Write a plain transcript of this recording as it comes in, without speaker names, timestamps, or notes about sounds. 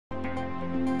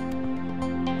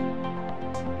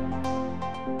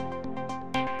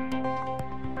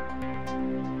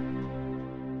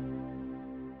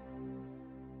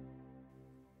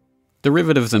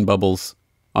Derivatives and bubbles,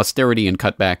 austerity and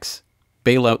cutbacks,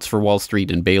 bailouts for Wall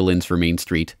Street and bail-ins for Main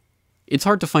Street. It's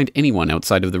hard to find anyone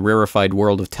outside of the rarefied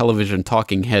world of television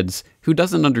talking heads who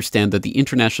doesn't understand that the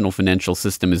international financial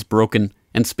system is broken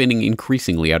and spinning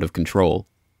increasingly out of control.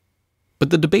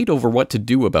 But the debate over what to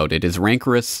do about it is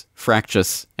rancorous,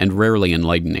 fractious, and rarely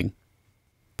enlightening.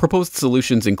 Proposed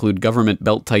solutions include government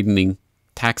belt-tightening,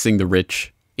 taxing the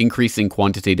rich, increasing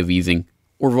quantitative easing,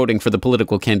 or voting for the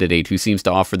political candidate who seems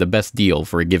to offer the best deal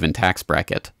for a given tax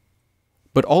bracket.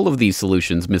 But all of these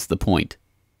solutions miss the point.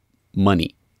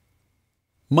 Money.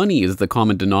 Money is the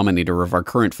common denominator of our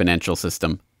current financial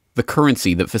system, the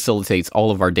currency that facilitates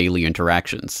all of our daily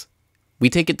interactions. We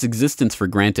take its existence for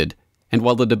granted, and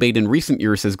while the debate in recent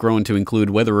years has grown to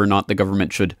include whether or not the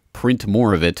government should print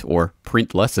more of it or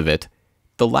print less of it,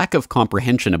 the lack of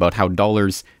comprehension about how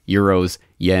dollars, euros,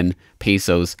 yen,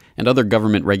 pesos, and other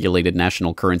government-regulated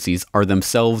national currencies are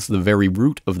themselves the very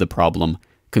root of the problem,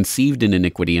 conceived in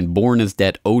iniquity and born as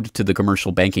debt owed to the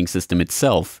commercial banking system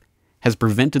itself, has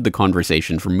prevented the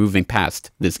conversation from moving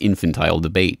past this infantile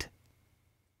debate.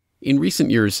 In recent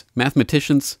years,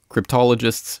 mathematicians,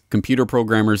 cryptologists, computer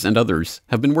programmers, and others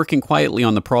have been working quietly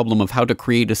on the problem of how to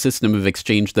create a system of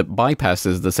exchange that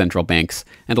bypasses the central banks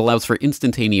and allows for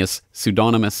instantaneous,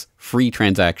 pseudonymous, free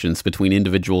transactions between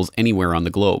individuals anywhere on the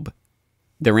globe.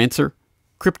 Their answer?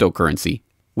 Cryptocurrency,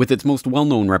 with its most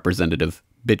well-known representative,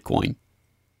 Bitcoin.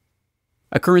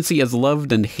 A currency as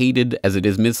loved and hated as it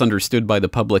is misunderstood by the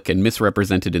public and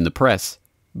misrepresented in the press,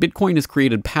 Bitcoin has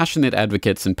created passionate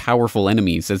advocates and powerful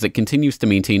enemies as it continues to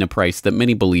maintain a price that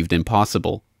many believed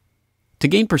impossible. To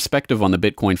gain perspective on the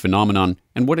Bitcoin phenomenon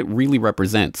and what it really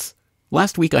represents,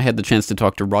 last week I had the chance to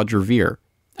talk to Roger Ver,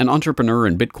 an entrepreneur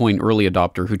and Bitcoin early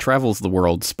adopter who travels the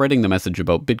world spreading the message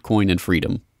about Bitcoin and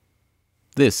freedom.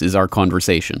 This is our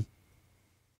conversation.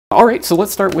 All right, so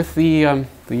let's start with the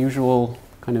usual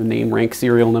kind of name, rank,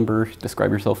 serial number.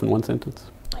 Describe yourself in one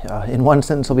sentence. In one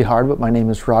sentence will be hard, but my name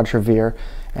is Roger Ver,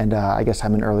 and I guess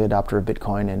I'm an early adopter of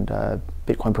Bitcoin and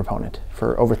Bitcoin proponent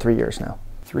for over 3 years now.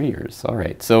 3 years, all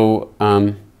right. So,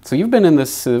 so you've been in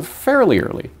this fairly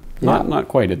early, not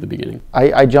quite at the beginning.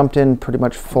 I jumped in pretty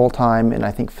much full time in I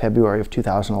think February of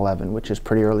 2011, which is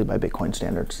pretty early by Bitcoin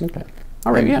standards. Okay,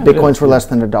 all right. Yeah, Bitcoins were less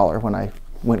than $1 when I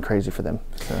went crazy for them.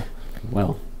 So.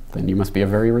 Well, then you must be a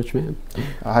very rich man.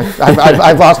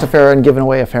 I've lost a fair and given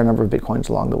away a fair number of Bitcoins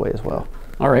along the way as well.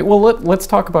 All right, well, let's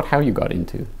talk about how you got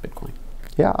into Bitcoin.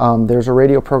 Yeah, there's a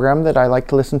radio program that I like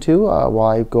to listen to while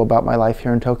I go about my life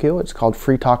here in Tokyo. It's called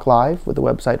Free Talk Live with the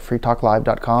website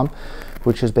freetalklive.com,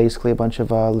 which is basically a bunch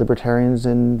of libertarians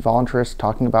and voluntarists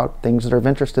talking about things that are of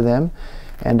interest to them.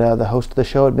 And the host of the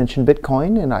show had mentioned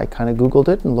Bitcoin, and I kind of Googled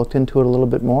it and looked into it a little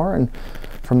bit more. And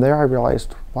from there I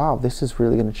realized, wow, this is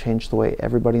really going to change the way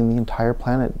everybody on the entire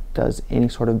planet does any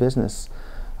sort of business.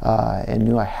 And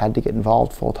knew I had to get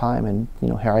involved full time, and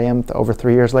here I am over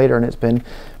 3 years later, and it's been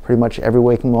pretty much every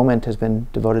waking moment has been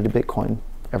devoted to Bitcoin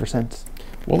ever since.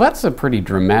 Well, that's a pretty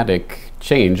dramatic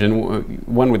change, and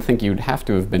one would think you'd have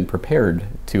to have been prepared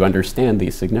to understand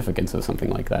the significance of something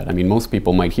like that. I mean, most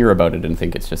people might hear about it and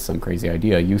think it's just some crazy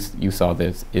idea. You saw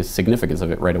the significance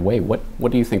of it right away.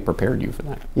 What do you think prepared you for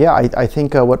that? Yeah, I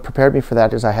think what prepared me for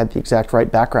that is I had the exact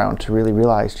right background to really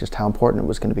realize just how important it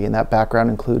was going to be, and that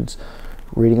background includes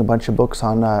reading a bunch of books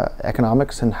on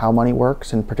economics and how money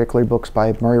works, and particularly books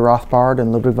by Murray Rothbard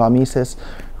and Ludwig von Mises,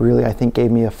 really I think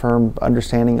gave me a firm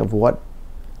understanding of what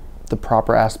the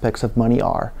proper aspects of money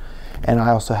are. And I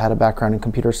also had a background in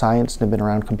computer science and have been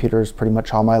around computers pretty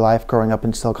much all my life, growing up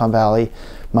in Silicon Valley.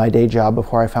 My day job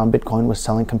before I found Bitcoin was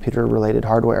selling computer-related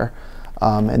hardware.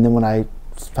 And then when I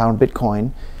found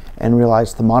Bitcoin and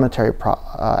realized the monetary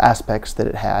aspects that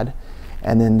it had,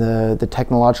 and then the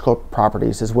technological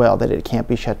properties as well, that it can't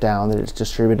be shut down, that it's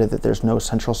distributed, that there's no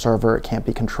central server, it can't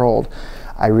be controlled,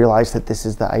 I realized that this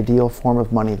is the ideal form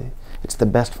of money. It's the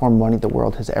best form of money the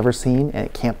world has ever seen, and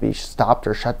it can't be stopped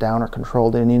or shut down or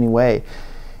controlled in any way.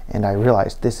 And I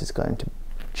realized this is going to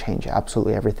change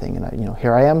absolutely everything. And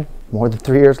here I am, more than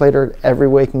 3 years later, every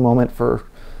waking moment for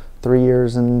 3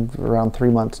 years and around 3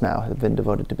 months now have been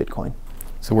devoted to Bitcoin.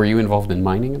 So were you involved in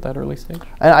mining at that early stage?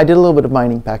 I did a little bit of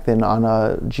mining back then on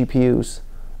GPUs,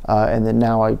 and then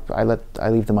now I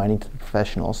leave the mining to the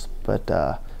professionals. But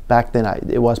back then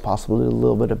it was possible to do a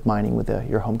little bit of mining with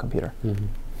your home computer. Mm-hmm.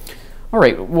 All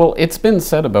right. Well, it's been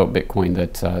said about Bitcoin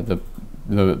that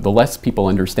the less people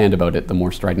understand about it, the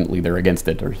more stridently they're against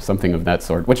it, or something of that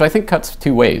sort, which I think cuts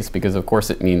two ways, because of course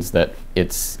it means that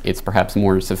it's perhaps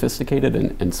more sophisticated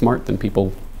and smart than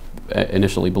people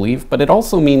initially believe, but it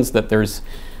also means that there's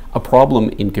a problem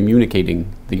in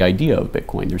communicating the idea of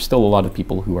Bitcoin. There's still a lot of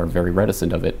people who are very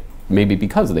reticent of it, maybe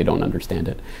because they don't understand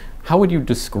it. How would you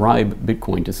describe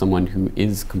Bitcoin to someone who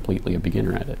is completely a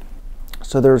beginner at it?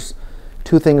 So there's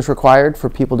two things required for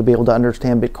people to be able to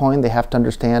understand Bitcoin. They have to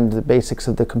understand the basics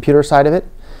of the computer side of it,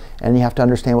 and you have to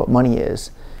understand what money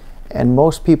is. And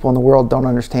most people in the world don't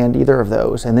understand either of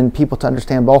those. And then people to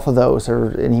understand both of those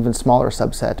are an even smaller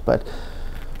subset. But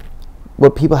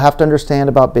what people have to understand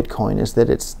about Bitcoin is that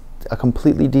it's a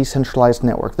completely decentralized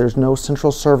network. There's no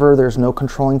central server, there's no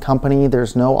controlling company,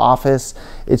 there's no office.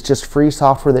 It's just free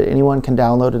software that anyone can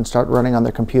download and start running on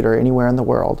their computer anywhere in the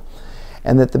world.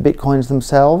 And that the Bitcoins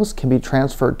themselves can be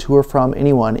transferred to or from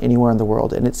anyone anywhere in the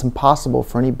world. And it's impossible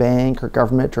for any bank or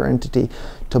government or entity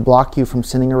to block you from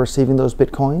sending or receiving those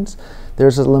Bitcoins.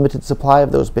 There's a limited supply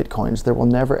of those Bitcoins. There will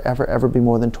never, ever, ever be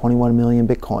more than 21 million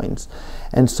Bitcoins.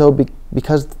 And so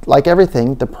because, like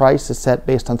everything, the price is set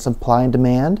based on supply and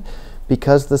demand,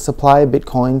 because the supply of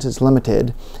Bitcoins is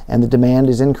limited and the demand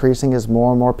is increasing as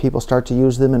more and more people start to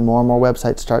use them and more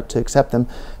websites start to accept them,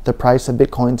 the price of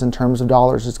Bitcoins in terms of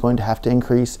dollars is going to have to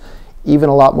increase even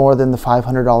a lot more than the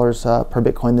 $500 per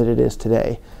Bitcoin that it is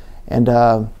today. And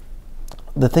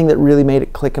the thing that really made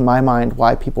it click in my mind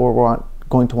why people were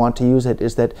going to want to use it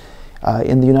is that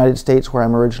in the United States, where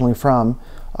I'm originally from,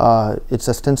 it's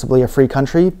ostensibly a free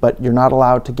country, but you're not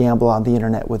allowed to gamble on the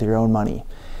internet with your own money.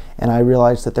 And I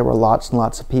realized that there were lots and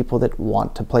lots of people that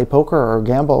want to play poker or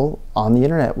gamble on the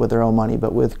internet with their own money,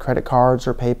 but with credit cards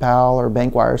or PayPal or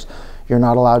bank wires, you're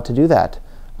not allowed to do that.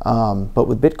 But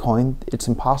with Bitcoin, it's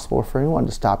impossible for anyone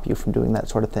to stop you from doing that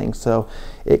sort of thing. So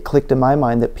it clicked in my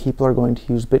mind that people are going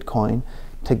to use Bitcoin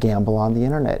to gamble on the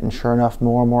internet. And sure enough,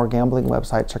 more and more gambling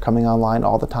websites are coming online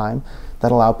all the time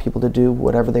that allow people to do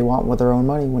whatever they want with their own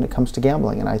money when it comes to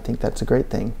gambling. And I think that's a great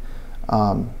thing.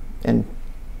 And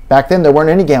back then, there weren't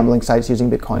any gambling sites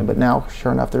using Bitcoin, but now,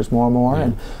 sure enough, there's more and more,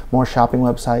 and more shopping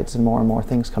websites and more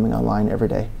things coming online every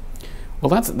day.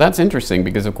 Well, that's interesting,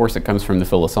 because of course it comes from the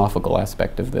philosophical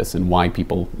aspect of this and why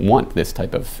people want this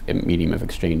type of medium of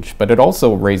exchange. But it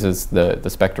also raises the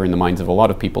specter in the minds of a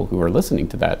lot of people who are listening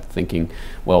to that, thinking,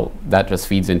 well, that just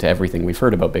feeds into everything we've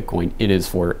heard about Bitcoin. It is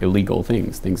for illegal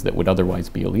things that would otherwise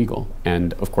be illegal.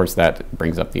 And of course that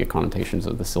brings up the connotations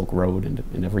of the Silk Road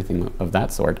and everything of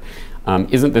that sort.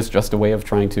 Isn't this just a way of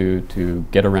trying to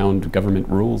get around government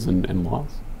rules and laws?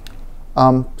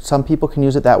 Some people can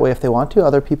use it that way if they want to,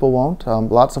 other people won't.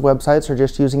 Lots of websites are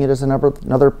just using it as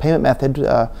another payment method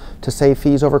to save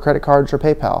fees over credit cards or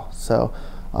PayPal. So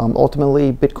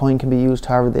ultimately, Bitcoin can be used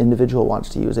however the individual wants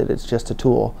to use it. It's just a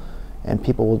tool, and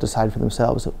people will decide for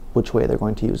themselves which way they're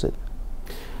going to use it.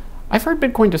 I've heard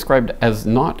Bitcoin described as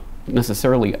not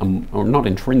necessarily, or not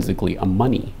intrinsically a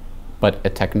money, but a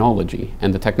technology,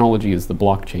 and the technology is the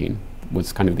blockchain.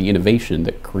 Was kind of the innovation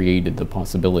that created the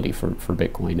possibility for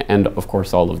Bitcoin, and of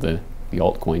course all of the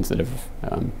altcoins that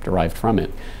have derived from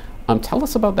it. Tell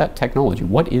us about that technology.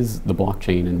 What is the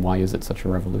blockchain and why is it such a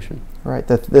revolution? Right.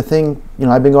 The thing,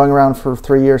 I've been going around for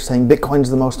 3 years saying Bitcoin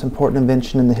is the most important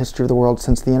invention in the history of the world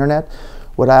since the internet.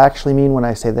 What I actually mean when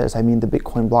I say this, I mean the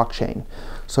Bitcoin blockchain.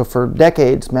 So for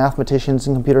decades, mathematicians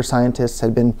and computer scientists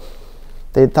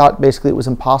they thought basically it was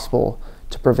impossible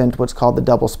to prevent what's called the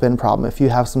double spin problem. If you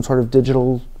have some sort of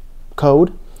digital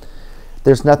code,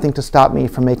 there's nothing to stop me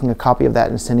from making a copy of that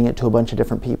and sending it to a bunch of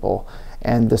different people.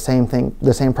 And the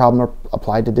same problem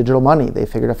applied to digital money. They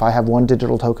figured if I have one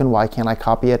digital token, why can't I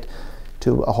copy it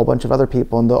to a whole bunch of other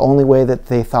people? And the only way that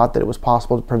they thought that it was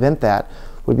possible to prevent that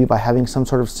would be by having some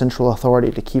sort of central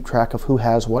authority to keep track of who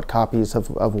has what copies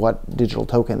of what digital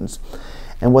tokens.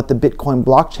 And what the Bitcoin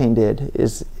blockchain did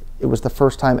is it was the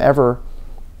first time ever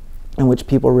in which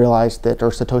people realized that,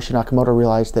 or Satoshi Nakamoto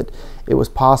realized that it was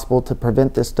possible to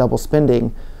prevent this double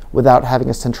spending without having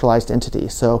a centralized entity.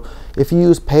 So if you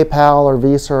use PayPal or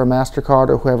Visa or MasterCard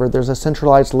or whoever, there's a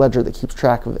centralized ledger that keeps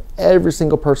track of every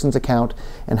single person's account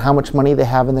and how much money they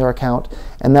have in their account,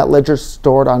 and that ledger's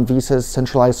stored on Visa's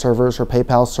centralized servers or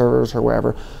PayPal servers or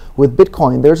wherever. With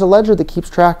Bitcoin, there's a ledger that keeps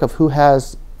track of who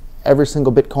has every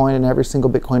single Bitcoin and every single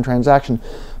Bitcoin transaction.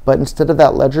 But instead of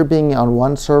that ledger being on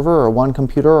one server or one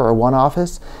computer or one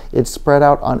office, it's spread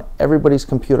out on everybody's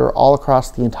computer all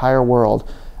across the entire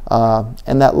world.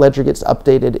 And that ledger gets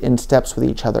updated in steps with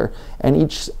each other. And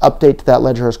each update to that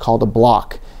ledger is called a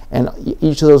block. And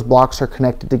each of those blocks are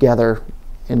connected together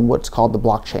in what's called the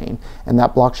blockchain. And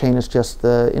that blockchain is just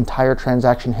the entire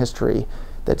transaction history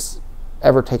that's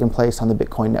ever taken place on the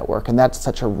Bitcoin network. And that's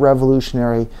such a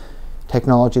revolutionary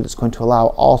technology that's going to allow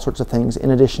all sorts of things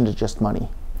in addition to just money.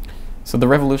 So the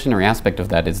revolutionary aspect of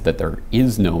that is that there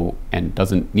is no, and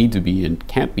doesn't need to be, and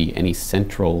can't be any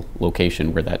central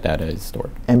location where that data is stored.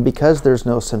 And because there's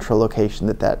no central location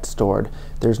that's stored,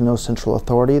 there's no central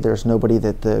authority, there's nobody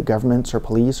that the governments or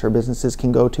police or businesses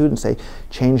can go to and say,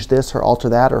 change this or alter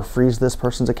that or freeze this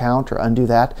person's account or undo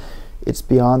that. It's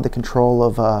beyond the control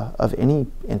of any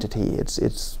entity.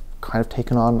 It's kind of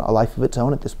taken on a life of its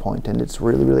own at this point, and it's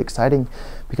really, really exciting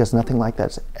because nothing like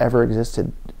that's ever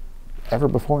existed ever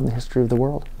before in the history of the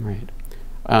world. Right.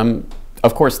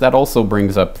 Of course, that also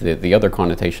brings up the other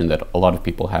connotation that a lot of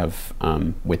people have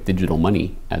with digital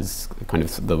money as kind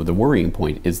of the worrying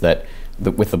point, is that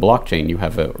with the blockchain, you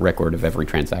have a record of every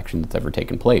transaction that's ever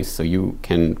taken place. So you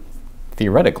can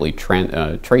theoretically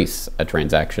trace a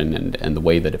transaction and the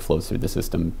way that it flows through the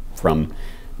system from,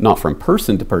 not from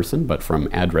person to person, but from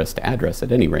address to address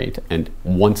at any rate. And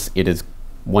once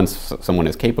someone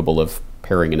is capable of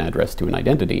pairing an address to an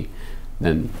identity,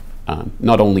 then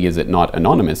not only is it not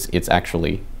anonymous, it's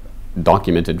actually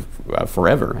documented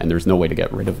forever, and there's no way to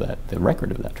get rid of the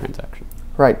record of that transaction.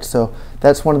 Right, so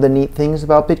that's one of the neat things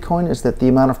about Bitcoin, is that the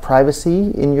amount of privacy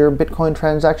in your Bitcoin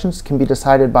transactions can be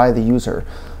decided by the user.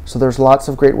 So there's lots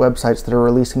of great websites that are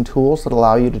releasing tools that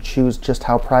allow you to choose just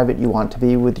how private you want to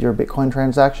be with your Bitcoin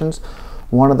transactions.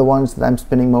 One of the ones that I'm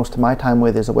spending most of my time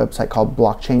with is a website called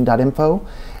blockchain.info,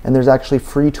 and there's actually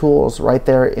free tools right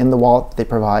there in the wallet that they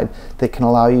provide that can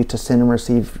allow you to send and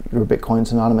receive your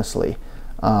Bitcoins anonymously,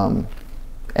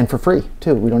 and for free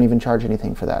too. We don't even charge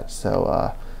anything for that.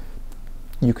 So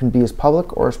you can be as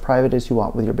public or as private as you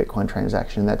want with your Bitcoin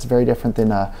transaction. That's very different than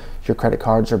your credit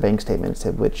cards or bank statements,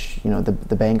 at which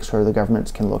the banks or the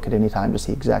governments can look at any time to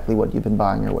see exactly what you've been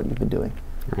buying or what you've been doing.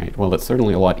 Right. Well, it's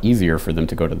certainly a lot easier for them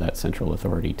to go to that central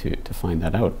authority to find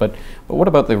that out. But what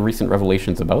about the recent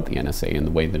revelations about the NSA and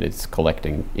the way that it's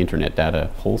collecting internet data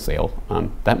wholesale?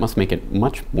 That must make it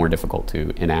much more difficult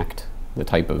to enact the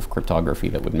type of cryptography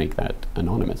that would make that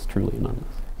anonymous, truly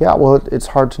anonymous. Yeah, well, it's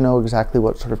hard to know exactly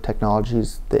what sort of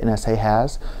technologies the NSA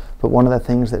has, but one of the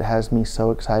things that has me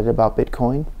so excited about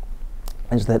Bitcoin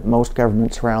is that most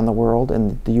governments around the world,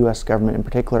 and the US government in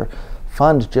particular,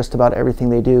 fund just about everything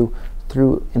they do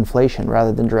through inflation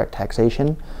rather than direct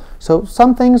taxation. So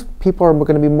some things people are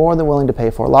going to be more than willing to pay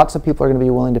for. Lots of people are going to be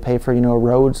willing to pay for,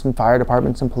 roads and fire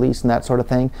departments and police and that sort of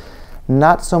thing.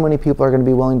 Not so many people are going to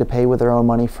be willing to pay with their own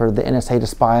money for the NSA to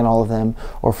spy on all of them,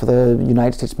 or for the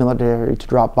United States military to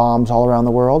drop bombs all around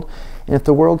the world. And if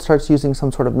the world starts using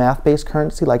some sort of math-based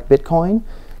currency like Bitcoin,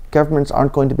 governments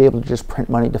aren't going to be able to just print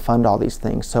money to fund all these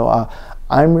things. So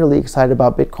I'm really excited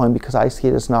about Bitcoin because I see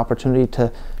it as an opportunity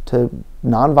to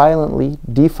non-violently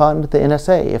defund the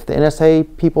NSA. If the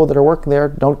NSA people that are working there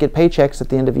don't get paychecks at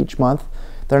the end of each month,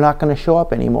 they're not going to show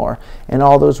up anymore. And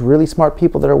all those really smart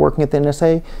people that are working at the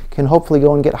NSA can hopefully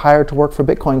go and get hired to work for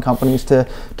Bitcoin companies to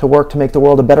work to make the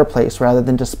world a better place rather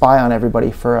than to spy on everybody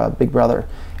for Big Brother.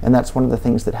 And that's one of the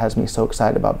things that has me so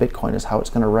excited about Bitcoin, is how it's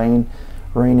going to rein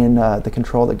in the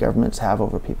control that governments have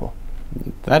over people.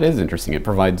 That is interesting. It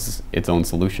provides its own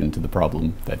solution to the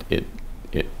problem that it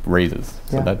raises.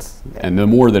 So and the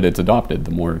more that it's adopted,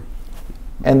 the more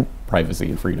privacy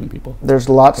and freedom people. There's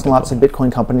lots and lots of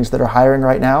Bitcoin companies that are hiring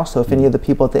right now. So if any of the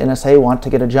people at the NSA want to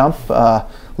get a jump,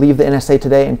 leave the NSA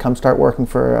today and come start working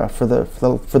for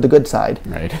the good side.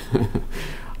 Right.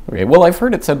 Okay. Well, I've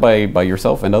heard it said by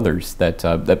yourself and others that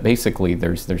that basically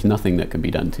there's nothing that can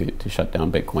be done to shut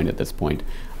down Bitcoin at this point,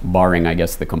 barring, I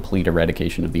guess, the complete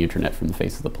eradication of the internet from the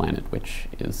face of the planet, which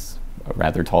is a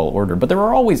rather tall order. But there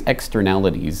are always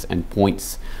externalities and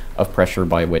points of pressure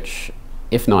by which,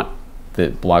 if not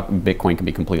Bitcoin can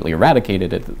be completely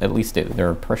eradicated, at least there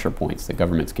are pressure points that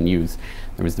governments can use.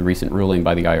 There was the recent ruling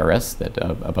by the IRS that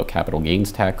about capital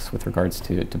gains tax with regards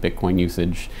to Bitcoin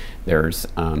usage. There's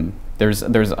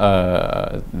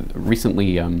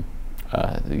recently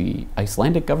the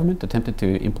Icelandic government attempted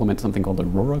to implement something called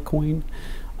Aurora coin.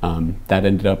 That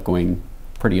ended up going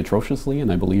pretty atrociously,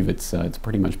 and I believe it's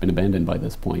pretty much been abandoned by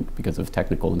this point because of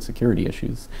technical and security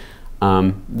issues.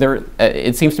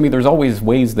 It seems to me there's always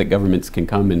ways that governments can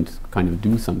come and kind of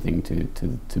do something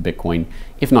to Bitcoin,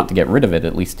 if not to get rid of it,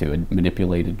 at least to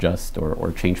manipulate, adjust,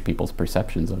 or change people's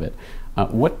perceptions of it.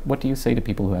 What do you say to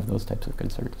people who have those types of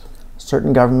concerns?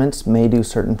 Certain governments may do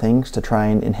certain things to try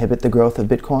and inhibit the growth of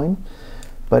Bitcoin,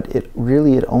 but it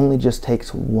only just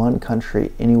takes one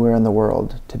country anywhere in the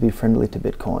world to be friendly to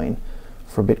Bitcoin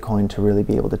for Bitcoin to really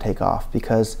be able to take off,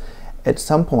 because at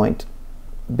some point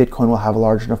Bitcoin will have a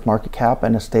large enough market cap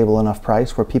and a stable enough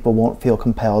price where people won't feel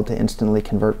compelled to instantly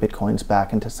convert Bitcoins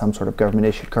back into some sort of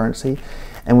government-issued currency.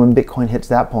 And when Bitcoin hits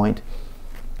that point,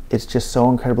 it's just so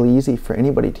incredibly easy for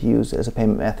anybody to use as a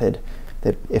payment method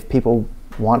that if people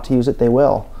want to use it, they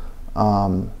will.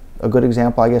 A good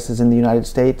example, I guess, is in the United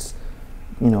States.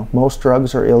 Most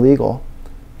drugs are illegal,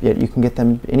 yet you can get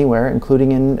them anywhere,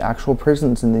 including in actual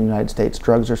prisons in the United States.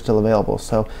 Drugs are still available.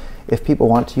 So if people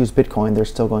want to use Bitcoin, they're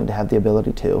still going to have the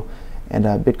ability to. And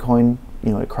Bitcoin,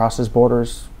 it crosses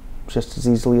borders just as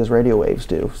easily as radio waves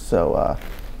do. So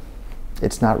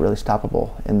it's not really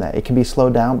stoppable in that. It can be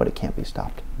slowed down, but it can't be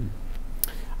stopped.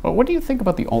 Well, what do you think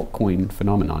about the altcoin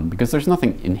phenomenon? Because there's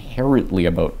nothing inherently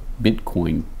about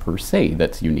Bitcoin per se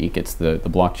that's unique. It's the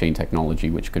blockchain technology,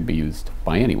 which could be used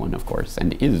by anyone, of course,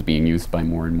 and is being used by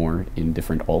more and more in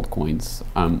different altcoins.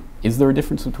 Is there a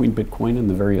difference between Bitcoin and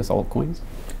the various altcoins?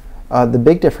 The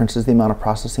big difference is the amount of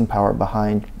processing power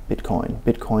behind Bitcoin.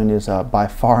 Bitcoin is by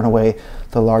far and away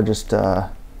the largest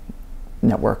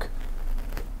network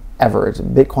ever.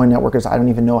 Bitcoin network is, I don't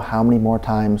even know how many more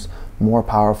times more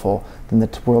powerful than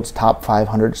the world's top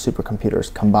 500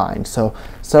 supercomputers combined. So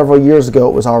several years ago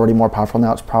it was already more powerful.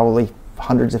 Now it's probably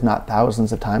hundreds if not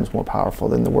thousands of times more powerful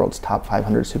than the world's top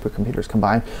 500 supercomputers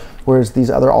combined. Whereas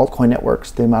these other altcoin networks,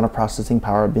 the amount of processing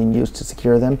power being used to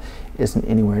secure them isn't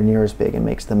anywhere near as big and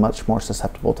makes them much more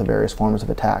susceptible to various forms of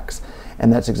attacks.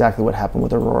 And that's exactly what happened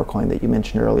with Aurora Coin that you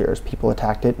mentioned earlier. As people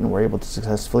attacked it and were able to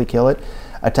successfully kill it,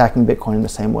 attacking Bitcoin in the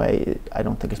same way, I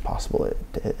don't think is possible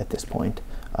at this point,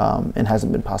 and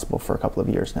hasn't been possible for a couple of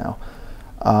years now.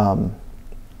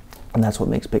 And that's what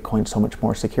makes Bitcoin so much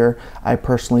more secure. I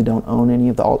personally don't own any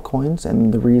of the altcoins,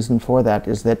 and the reason for that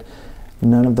is that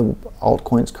none of the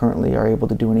altcoins currently are able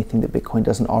to do anything that Bitcoin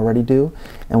doesn't already do.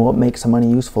 And what makes the money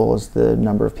useful is the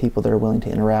number of people that are willing to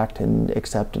interact and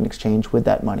accept and exchange with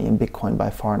that money. And Bitcoin, by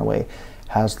far and away,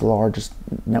 has the largest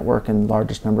network and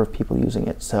largest number of people using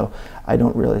it. So I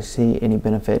don't really see any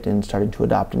benefit in starting to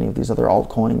adopt any of these other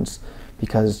altcoins,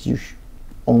 because you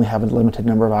only have a limited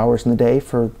number of hours in the day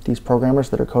for these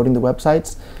programmers that are coding the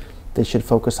websites. They should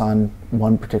focus on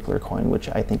one particular coin, which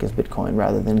I think is Bitcoin,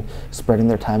 rather than spreading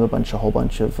their time a whole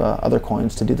bunch of other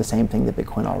coins to do the same thing that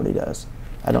Bitcoin already does.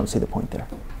 I don't see the point there.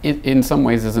 In some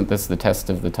ways, isn't this the test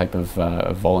of the type of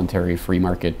voluntary free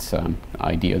market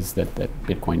ideas that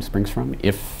Bitcoin springs from?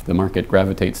 If the market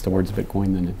gravitates towards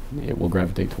Bitcoin, then it will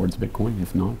gravitate towards Bitcoin.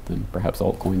 If not, then perhaps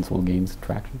altcoins will gain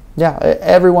traction. Yeah,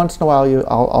 every once in a while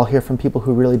I'll hear from people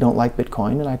who really don't like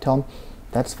Bitcoin, and I tell them,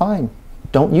 that's fine.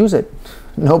 Don't use it.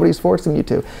 Nobody's forcing you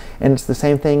to. And it's the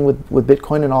same thing with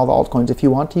Bitcoin and all the altcoins. If you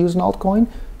want to use an altcoin,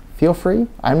 feel free.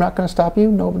 I'm not going to stop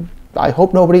you. I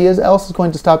hope nobody else is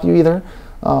going to stop you either.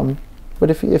 But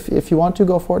if you want to,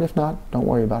 go for it. If not, don't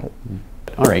worry about it.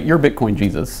 All right, you're Bitcoin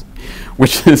Jesus,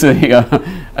 which is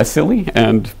a silly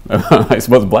and I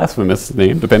suppose blasphemous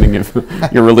name, depending if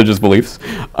your religious beliefs.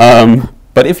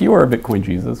 But if you are a Bitcoin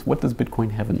Jesus, what does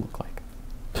Bitcoin heaven look like?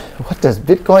 What does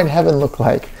Bitcoin heaven look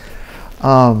like?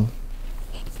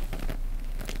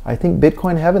 I think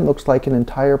Bitcoin heaven looks like an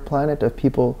entire planet of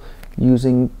people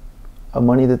using a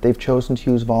money that they've chosen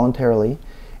to use voluntarily,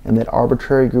 and that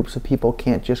arbitrary groups of people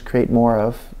can't just create more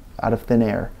of out of thin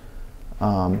air.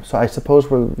 So I suppose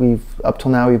up till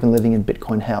now we've been living in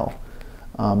Bitcoin hell,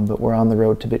 but we're on the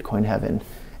road to Bitcoin heaven,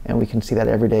 and we can see that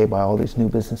every day by all these new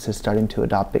businesses starting to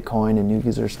adopt Bitcoin and new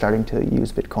users starting to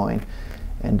use Bitcoin,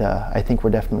 and I think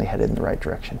we're definitely headed in the right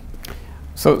direction.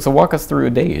 So walk us through a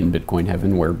day in Bitcoin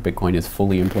heaven where Bitcoin is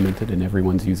fully implemented and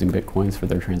everyone's using Bitcoins for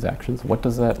their transactions. What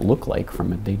does that look like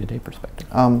from a day-to-day perspective?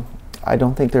 I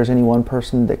don't think there's any one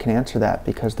person that can answer that,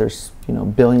 because there's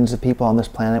billions of people on this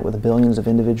planet with billions of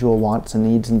individual wants and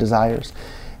needs and desires,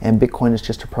 and Bitcoin is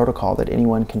just a protocol that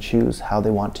anyone can choose how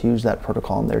they want to use that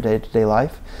protocol in their day-to-day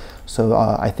life. So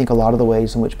I think a lot of the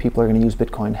ways in which people are going to use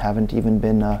Bitcoin haven't even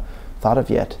been thought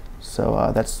of yet.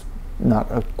 So that's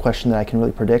not a question that I can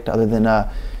really predict, other than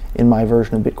in my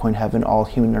version of Bitcoin heaven, all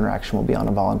human interaction will be on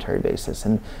a voluntary basis,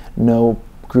 and no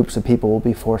groups of people will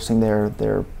be forcing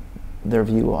their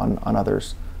view on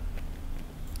others.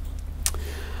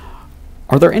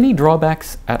 Are there any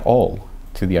drawbacks at all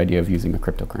to the idea of using a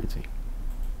cryptocurrency?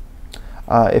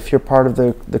 If you're part of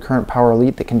the current power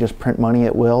elite that can just print money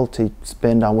at will to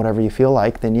spend on whatever you feel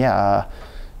like, then yeah,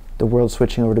 the world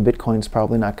switching over to Bitcoin is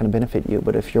probably not going to benefit you.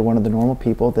 But if you're one of the normal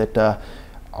people that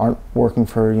aren't working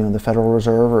for the Federal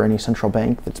Reserve or any central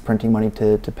bank that's printing money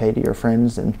to pay to your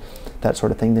friends and that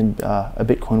sort of thing, then a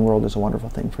Bitcoin world is a wonderful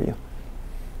thing for you.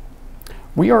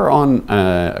 We are on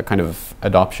a kind of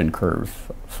adoption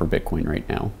curve for Bitcoin right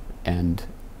now, and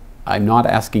I'm not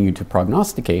asking you to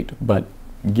prognosticate, but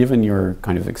given your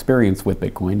kind of experience with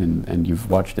Bitcoin and you've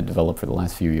watched it develop for the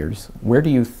last few years, where do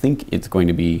you think it's going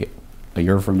to be a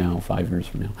year from now, 5 years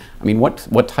from now? I mean,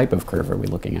 what type of curve are we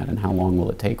looking at, and how long will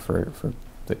it take for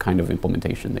the kind of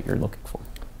implementation that you're looking for?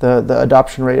 The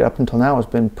adoption rate up until now has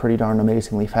been pretty darn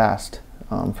amazingly fast,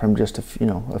 from just a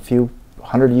few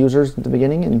hundred users at the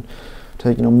beginning and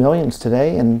to millions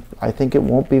today, and I think it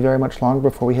won't be very much longer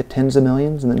before we hit tens of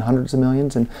millions and then hundreds of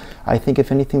millions. And I think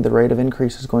if anything, the rate of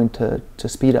increase is going to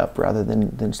speed up rather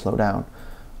than slow down.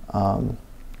 The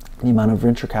amount of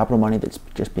venture capital money that's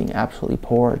just being absolutely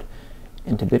poured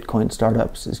into Bitcoin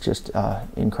startups is just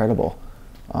incredible.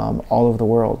 All over the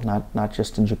world, not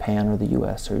just in Japan or the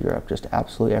US or Europe, just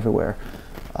absolutely everywhere.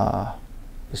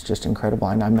 It's just incredible.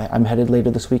 And I'm headed later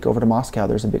this week over to Moscow.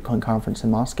 There's a Bitcoin conference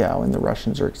in Moscow, and the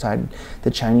Russians are excited.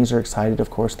 The Chinese are excited, of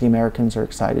course. The Americans are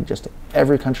excited. Just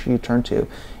every country you turn to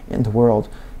in the world,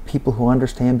 people who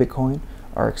understand Bitcoin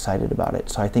are excited about it.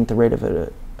 So I think the rate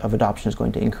of adoption is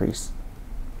going to increase.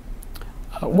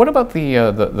 What about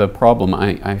the problem?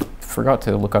 I forgot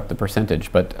to look up the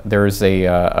percentage, but there's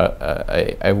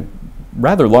a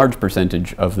rather large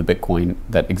percentage of the Bitcoin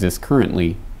that exists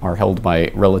currently are held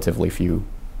by relatively few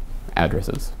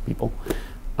addresses, people.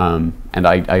 And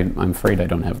I'm afraid I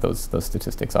don't have those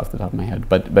statistics off the top of my head.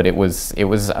 But it was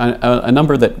a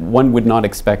number that one would not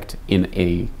expect in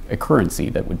a currency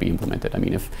that would be implemented. I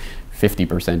mean, if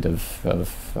 50%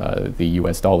 of the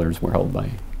US dollars were held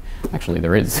by, actually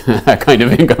there is a kind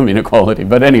of income inequality,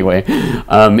 but anyway,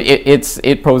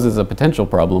 it poses a potential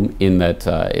problem in that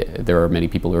there are many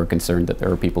people who are concerned that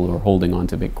there are people who are holding on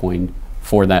to Bitcoin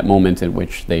for that moment in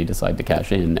which they decide to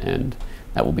cash in, and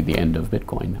that will be the end of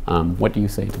Bitcoin. What do you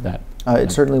say to that?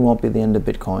 It certainly won't be the end of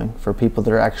Bitcoin. For people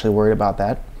that are actually worried about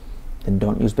that, then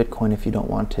don't use Bitcoin if you don't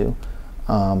want to.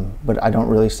 But I don't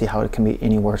really see how it can be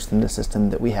any worse than the system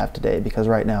that we have today, because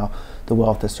right now the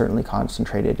wealth is certainly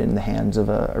concentrated in the hands of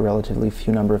a relatively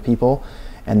few number of people.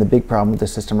 And the big problem with the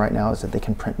system right now is that they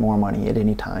can print more money at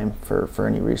any time for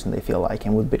any reason they feel like.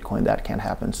 And with Bitcoin, that can't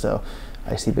happen. So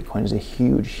I see Bitcoin as a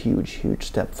huge, huge, huge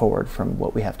step forward from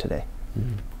what we have today.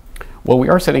 Mm-hmm. Well, we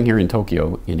are sitting here in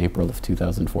Tokyo in April of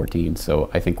 2014, so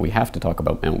I think we have to talk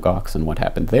about Mt. Gox and what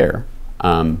happened there.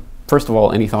 First of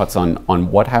all, any thoughts on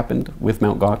what happened with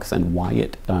Mt. Gox and why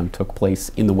it took place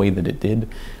in the way that it did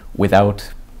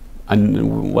without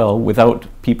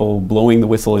people blowing the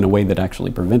whistle in a way that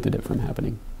actually prevented it from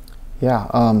happening?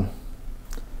 Yeah,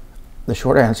 the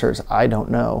short answer is I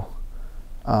don't know.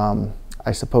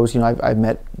 I suppose, I've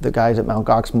met the guys at Mt.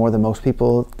 Gox more than most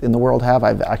people in the world have.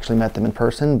 I've actually met them in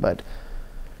person, but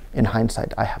in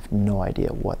hindsight, I have no idea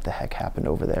what the heck happened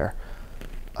over there.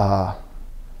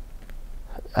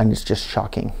 And it's just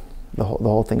shocking. The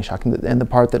whole thing is shocking. And the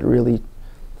part that really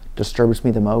disturbs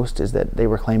me the most is that they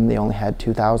were claiming they only had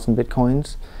 2,000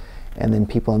 Bitcoins, and then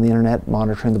people on the internet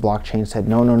monitoring the blockchain said,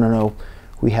 no,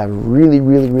 we have really,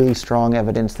 really, really strong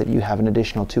evidence that you have an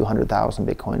additional 200,000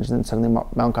 Bitcoins. And then suddenly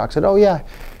Mt. Gox said, oh yeah,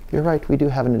 you're right, we do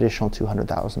have an additional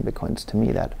 200,000 Bitcoins. To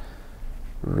me, that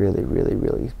really, really,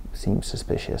 really seems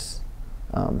suspicious.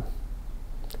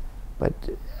 But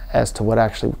as to what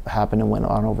actually happened and went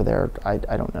on over there, I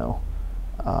don't know.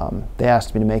 They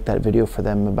asked me to make that video for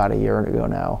them about a year ago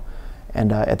now.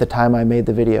 And at the time I made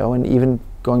the video, and even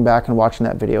going back and watching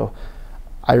that video,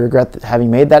 I regret having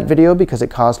made that video because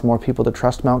it caused more people to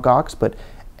trust Mt. Gox, but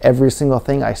every single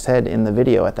thing I said in the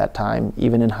video at that time,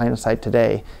 even in hindsight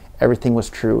today, everything was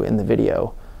true in the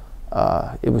video.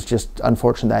 It was just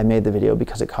unfortunate that I made the video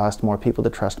because it caused more people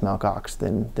to trust Mt. Gox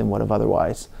than would have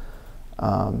otherwise.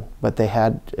 But they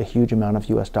had a huge amount of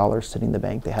US dollars sitting in the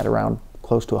bank. They had around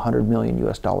close to 100 million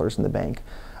US dollars in the bank.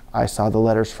 I saw the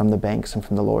letters from the banks and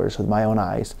from the lawyers with my own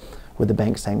eyes, with the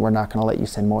bank saying, we're not going to let you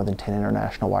send more than 10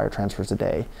 international wire transfers a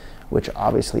day, which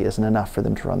obviously isn't enough for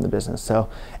them to run the business. So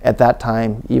at that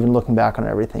time, even looking back on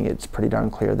everything, it's pretty darn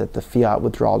clear that the fiat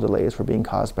withdrawal delays were being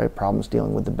caused by problems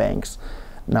dealing with the banks,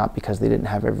 not because they didn't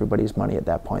have everybody's money at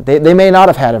that point. They may not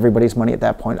have had everybody's money at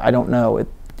that point. I don't know.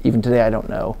 Even today, I don't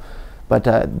know. But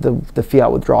the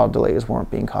fiat withdrawal delays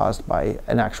weren't being caused by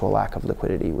an actual lack of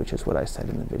liquidity, which is what I said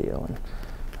in the video. And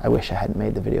I wish I hadn't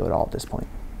made the video at all at this point.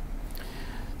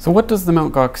 So what does the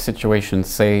Mt. Gox situation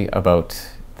say about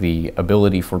the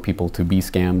ability for people to be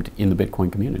scammed in the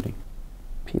Bitcoin community?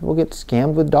 People get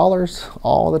scammed with dollars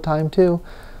all the time too.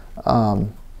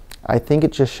 I think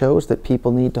it just shows that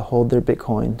people need to hold their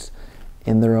Bitcoins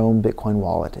in their own Bitcoin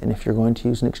wallet. And if you're going to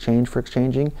use an exchange for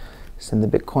exchanging, send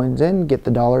the Bitcoins in, get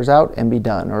the dollars out, and be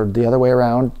done. Or the other way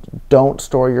around, don't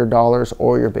store your dollars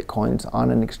or your Bitcoins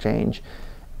on an exchange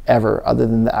ever, other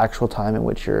than the actual time in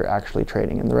which you're actually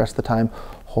trading. And the rest of the time,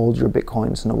 hold your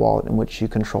Bitcoins in a wallet in which you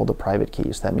control the private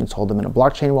keys. That means hold them in a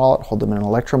blockchain wallet, hold them in an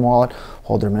Electrum wallet,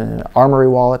 hold them in an Armory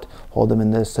wallet, hold them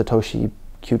in the Satoshi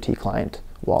QT client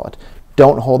wallet.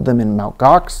 Don't hold them in Mt.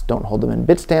 Gox, don't hold them in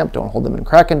Bitstamp, don't hold them in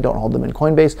Kraken, don't hold them in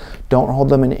Coinbase, don't hold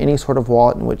them in any sort of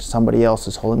wallet in which somebody else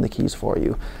is holding the keys for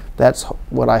you. That's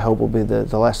what I hope will be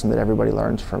the lesson that everybody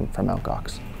learns from Mt.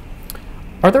 Gox.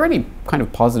 Are there any kind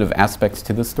of positive aspects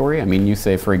to this story? I mean, you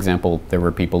say, for example, there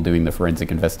were people doing the forensic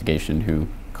investigation who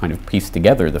kind of pieced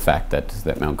together the fact that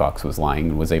Mt. Gox was lying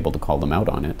and was able to call them out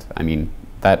on it. I mean,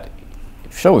 that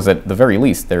shows at the very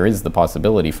least there is the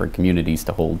possibility for communities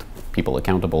to hold people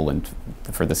accountable and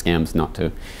for the scams not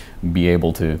to be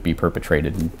able to be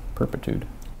perpetrated in perpetuity.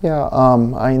 Yeah,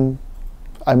 I'm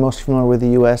most familiar with the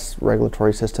U.S.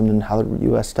 regulatory system and how the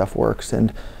U.S. stuff works.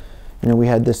 And you know, we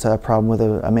had this problem with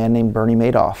a man named Bernie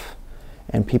Madoff,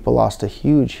 and people lost a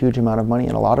huge amount of money.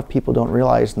 And a lot of people don't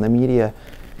realize, and the media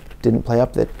didn't play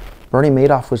up, that Bernie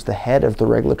Madoff was the head of the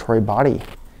regulatory body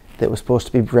that was supposed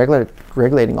to be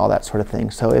regulating all that sort of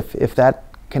thing. So if that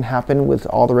can happen with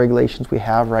all the regulations we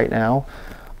have right now,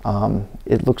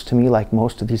 it looks to me like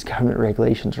most of these government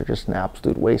regulations are just an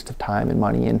absolute waste of time and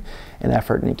money and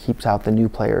effort, and it keeps out the new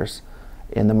players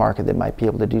in the market that might be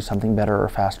able to do something better or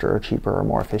faster or cheaper or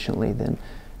more efficiently than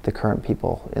the current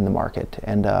people in the market.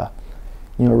 And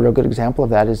you know, a real good example of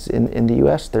that is in the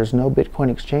US, there's no Bitcoin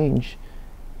exchange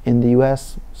in the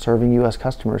US serving US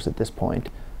customers at this point.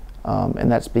 And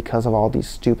that's because of all these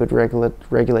stupid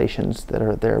regulations that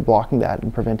are there blocking that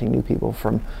and preventing new people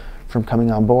from coming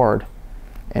on board.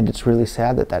 And it's really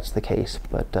sad that that's the case.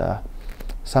 But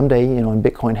someday, you know, in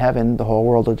Bitcoin heaven, the whole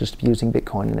world will just be using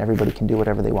Bitcoin, and everybody can do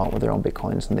whatever they want with their own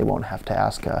Bitcoins, and they won't have to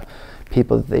ask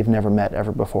people that they've never met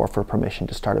ever before for permission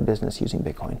to start a business using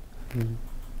Bitcoin. Mm-hmm.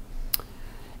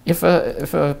 If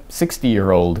a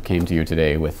 60-year-old came to you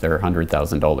today with their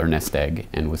 $100,000 nest egg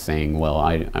and was saying, well,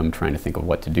 I'm trying to think of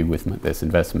what to do with this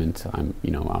investment, I'm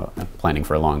planning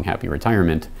for a long, happy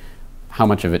retirement, how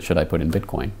much of it should I put in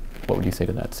Bitcoin? What would you say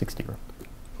to that 60-year-old?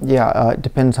 Yeah, it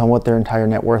depends on what their entire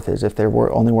net worth is. If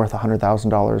they're only worth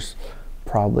 $100,000,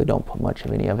 probably don't put much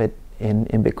of any of it in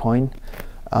Bitcoin.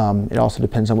 It also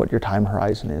depends on what your time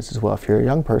horizon is as well. If you're a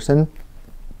young person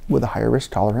with a higher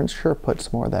risk tolerance, sure, put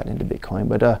some more of that into Bitcoin.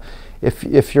 But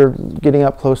if you're getting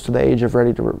up close to the age of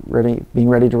being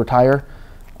ready to retire,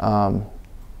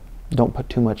 don't put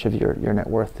too much of your net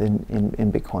worth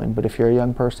in Bitcoin. But if you're a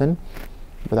young person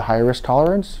with a higher risk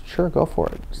tolerance, sure, go for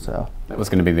it. So that was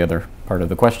going to be the other part of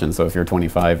the question. So if you're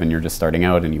 25 and you're just starting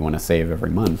out and you want to save every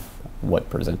month, what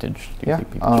percentage do you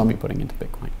think people should be putting into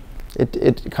Bitcoin?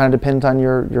 It kind of depends on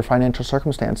your financial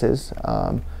circumstances.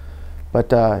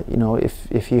 But you know,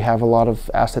 if you have a lot of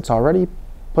assets already,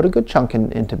 put a good chunk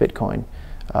into Bitcoin.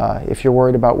 If you're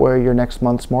worried about where your next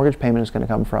month's mortgage payment is going to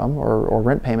come from or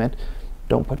rent payment,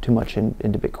 don't put too much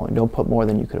into Bitcoin. Don't put more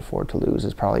than you could afford to lose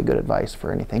is probably good advice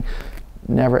for anything.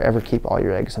 Never ever keep all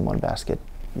your eggs in one basket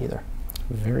either.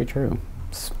 Very true.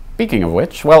 Speaking of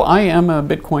which, well, I am a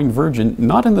Bitcoin virgin,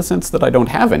 not in the sense that I don't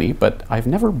have any, but I've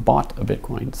never bought a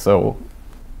Bitcoin. So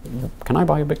can I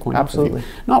buy a Bitcoin? Absolutely.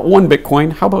 Not 1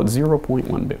 Bitcoin. How about 0.1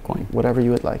 Bitcoin? Whatever you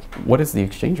would like. What is the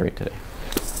exchange rate today?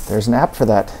 There's an app for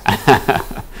that.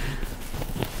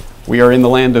 We are in the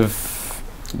land of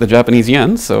the Japanese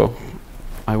yen, so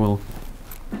I will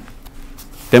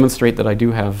demonstrate that I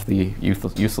do have the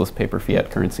useless paper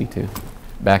fiat currency to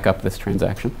back up this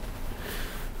transaction.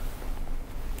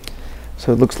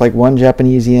 So it looks like one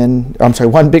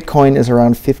Bitcoin is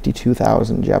around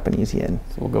 52,000 Japanese yen.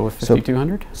 So we'll go with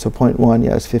 5,200? So 0.1,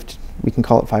 yeah, is 50. We can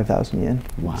call it 5,000 yen.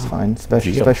 Wow. It's fine.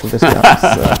 Special discounts.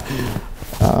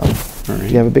 Do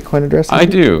you have a Bitcoin address? I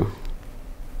do.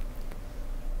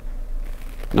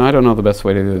 No, I don't know the best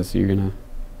way to do this. You're gonna.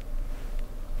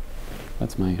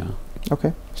 That's my.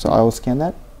 Okay, so I will scan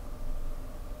that.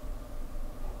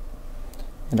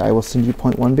 And I will send you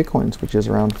 0.1 Bitcoins, which is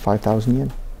around 5,000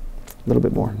 yen. A little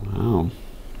bit more. Wow.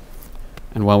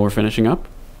 And while we're finishing up,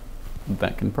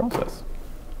 that can process.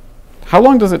 How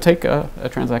long does it take a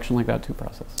transaction like that to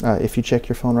process? If you check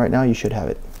your phone right now, you should have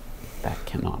it. That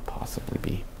cannot possibly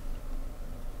be.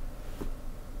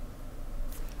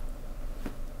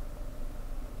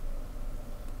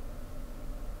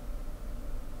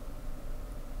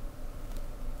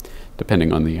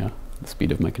 Depending on the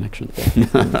speed of my connection.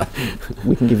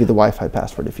 We can give you the Wi-Fi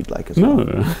password if you'd like as well.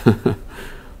 No.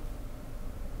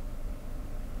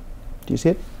 Do you see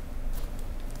it?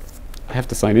 I have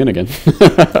to sign in again.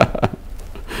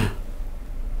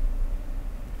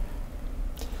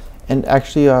 And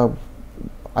actually,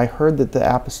 I heard that the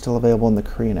app is still available in the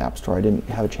Korean App Store. I didn't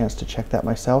have a chance to check that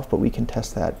myself, but we can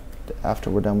test that after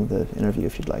we're done with the interview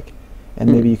if you'd like.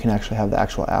 and maybe you can actually have the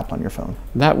actual app on your phone.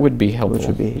 That would be helpful. Which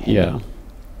would be handy. Yeah,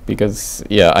 because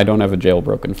I don't have a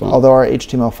jailbroken phone. Although our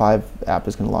HTML5 app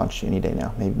is going to launch any day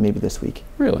now, maybe this week.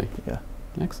 Really? Yeah.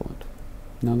 Excellent.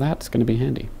 Now that's going to be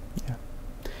handy.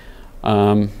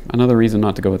 Yeah. Another reason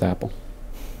not to go with Apple.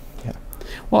 Yeah.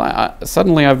 Well,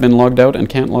 suddenly I've been logged out and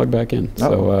can't log back in.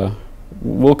 So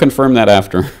we'll confirm that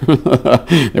after.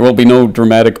 There will be no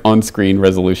dramatic on-screen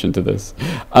resolution to this.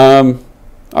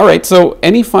 All right, so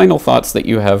any final thoughts that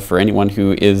you have for anyone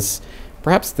who is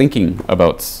perhaps thinking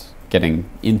about getting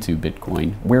into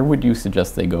Bitcoin? Where would you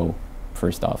suggest they go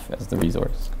first off as the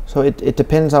resource? So it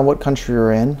depends on what country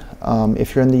you're in.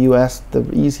 If you're in the US, the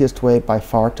easiest way by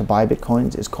far to buy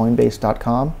Bitcoins is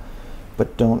Coinbase.com,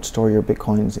 but don't store your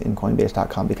Bitcoins in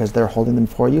Coinbase.com because they're holding them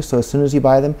for you. So as soon as you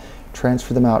buy them,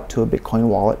 transfer them out to a Bitcoin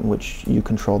wallet in which you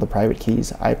control the private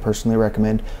keys. I personally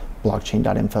recommend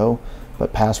blockchain.info,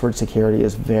 but password security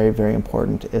is very, very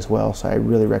important as well. So I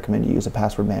really recommend you use a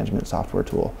password management software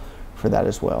tool for that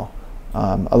as well.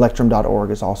 Electrum.org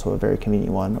is also a very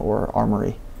convenient one, or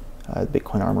Armory.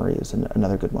 Bitcoin Armory is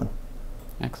another good one.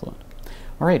 Excellent.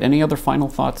 All right, any other final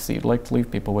thoughts that you'd like to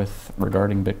leave people with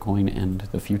regarding Bitcoin and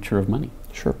the future of money?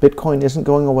 Sure. Bitcoin isn't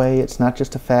going away. It's not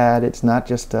just a fad. It's not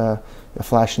just a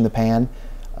flash in the pan.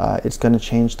 It's going to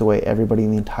change the way everybody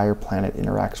in the entire planet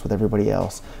interacts with everybody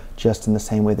else, just in the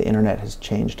same way the internet has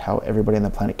changed how everybody on the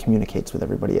planet communicates with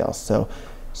everybody else. So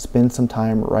spend some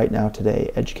time right now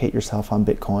today, educate yourself on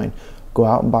Bitcoin. Go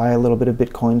out and buy a little bit of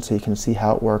Bitcoin so you can see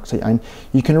how it works.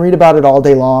 You can read about it all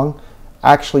day long.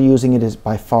 Actually using it is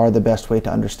by far the best way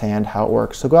to understand how it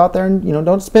works. So go out there and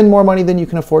don't spend more money than you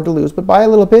can afford to lose, but buy a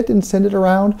little bit and send it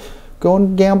around. Go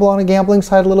and gamble on a gambling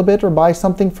site a little bit, or buy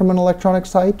something from an electronic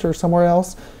site or somewhere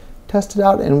else. Test it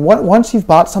out, and once you've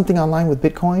bought something online with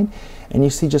Bitcoin and you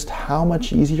see just how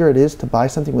much easier it is to buy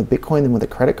something with Bitcoin than with a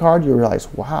credit card, you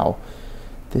realize, wow,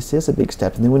 this is a big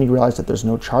step. And then when you realize that there's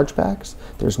no chargebacks,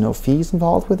 there's no fees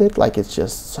involved with it, like it's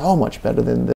just so much better than